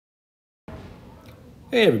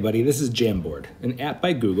Hey everybody, this is Jamboard, an app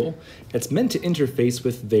by Google that's meant to interface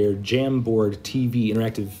with their Jamboard TV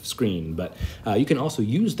interactive screen, but you can also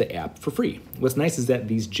use the app for free. What's nice is that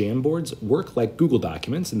these Jamboards work like Google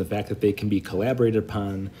Documents in the fact that they can be collaborated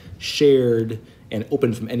upon, shared, and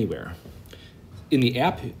opened from anywhere. In the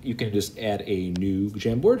app, you can just add a new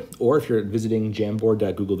Jamboard, or if you're visiting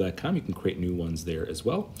jamboard.google.com, you can create new ones there as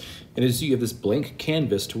well. And as you have this blank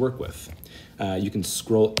canvas to work with. You can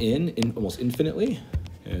scroll in almost infinitely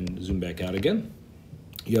and zoom back out again.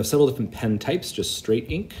 You have several different pen types, just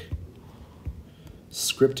straight ink,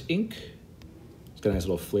 script ink, it's got a nice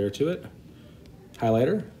little flair to it,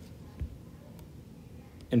 highlighter,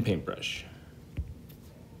 and paintbrush.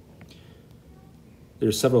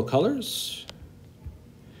 There's several colors,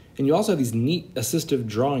 and you also have these neat assistive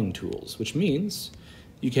drawing tools, which means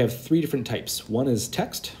you can have three different types. One is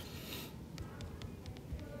text,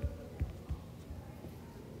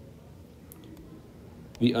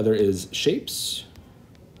 the other is shapes,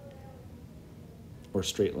 or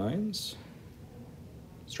straight lines,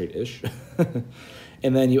 straight-ish.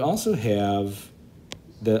 And then you also have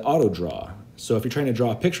the auto draw. So if you're trying to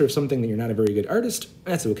draw a picture of something that you're not a very good artist,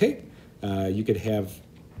 that's okay. You could have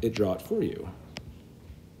it draw it for you.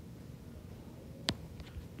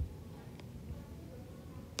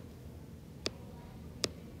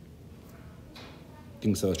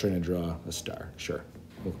 So I was trying to draw a star. Sure,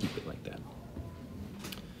 we'll keep it like that.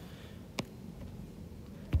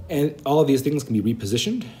 And all of these things can be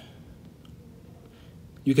repositioned.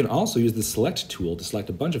 You can also use the select tool to select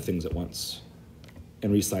a bunch of things at once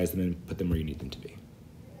and resize them and put them where you need them to be.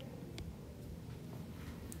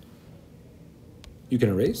 You can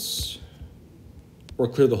erase or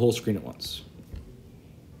clear the whole screen at once.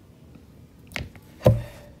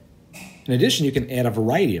 In addition, you can add a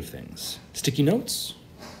variety of things. Sticky notes,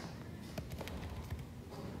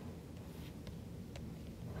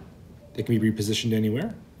 they can be repositioned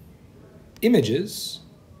anywhere. Images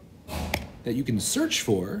that you can search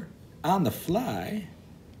for on the fly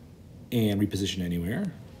and reposition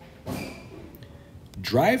anywhere.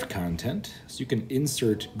 Drive content, so you can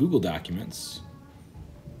insert Google Documents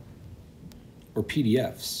or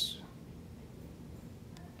PDFs.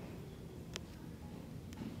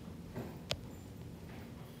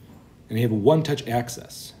 And you have one-touch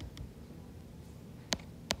access.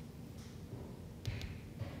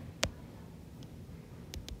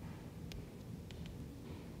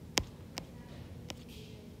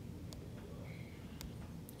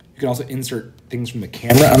 You can also insert things from the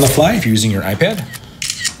camera on the fly if you're using your iPad.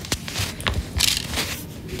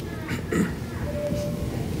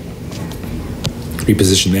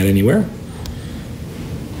 Reposition that anywhere.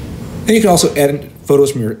 And you can also add in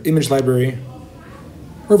photos from your image library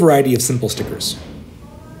or a variety of simple stickers.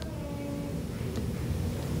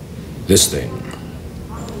 This thing.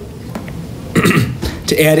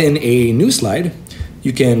 To add in a new slide,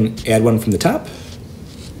 you can add one from the top.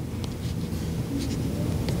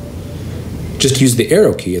 Just use the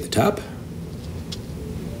arrow key at the top,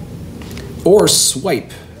 or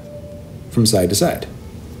swipe from side to side.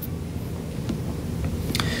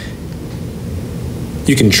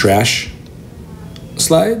 You can trash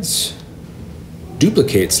slides,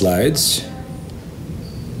 duplicate slides,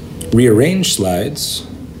 rearrange slides,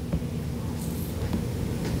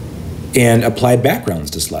 and apply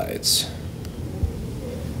backgrounds to slides.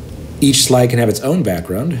 Each slide can have its own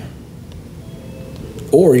background,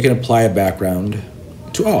 or you can apply a background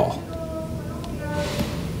to all.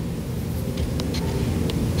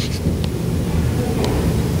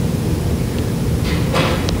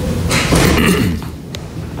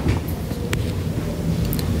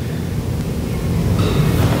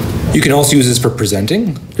 You can also use this for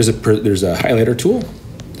presenting. There's a highlighter tool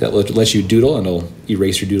that lets you doodle, and it'll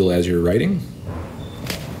erase your doodle as you're writing,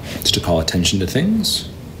 just to call attention to things.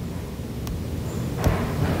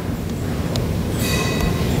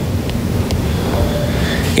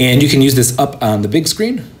 And you can use this up on the big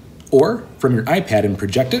screen or from your iPad and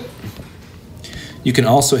project it. You can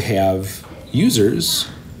also have users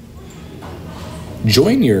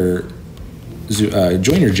join your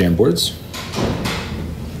Jamboards,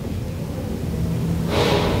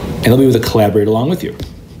 and they'll be able to collaborate along with you.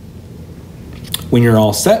 When you're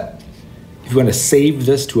all set, if you want to save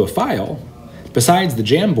this to a file, besides the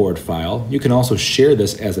Jamboard file, you can also share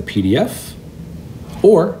this as a PDF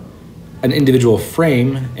or an individual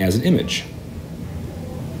frame as an image.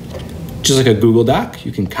 Just like a Google Doc,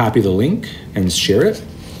 you can copy the link and share it,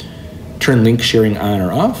 turn link sharing on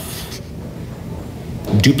or off,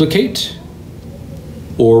 duplicate,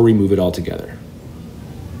 or remove it altogether.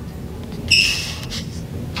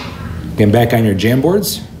 Again, back on your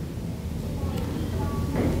Jamboards,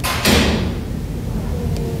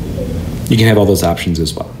 You can have all those options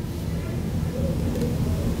as well.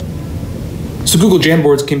 So Google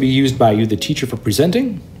Jamboards can be used by you, the teacher, for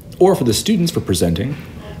presenting, or for the students for presenting,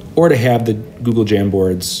 or to have the Google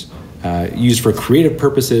Jamboards used for creative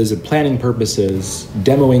purposes and planning purposes,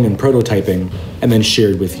 demoing and prototyping, and then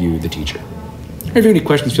shared with you, the teacher. If you have any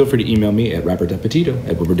questions, feel free to email me at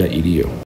robert.petito@woodward.edu.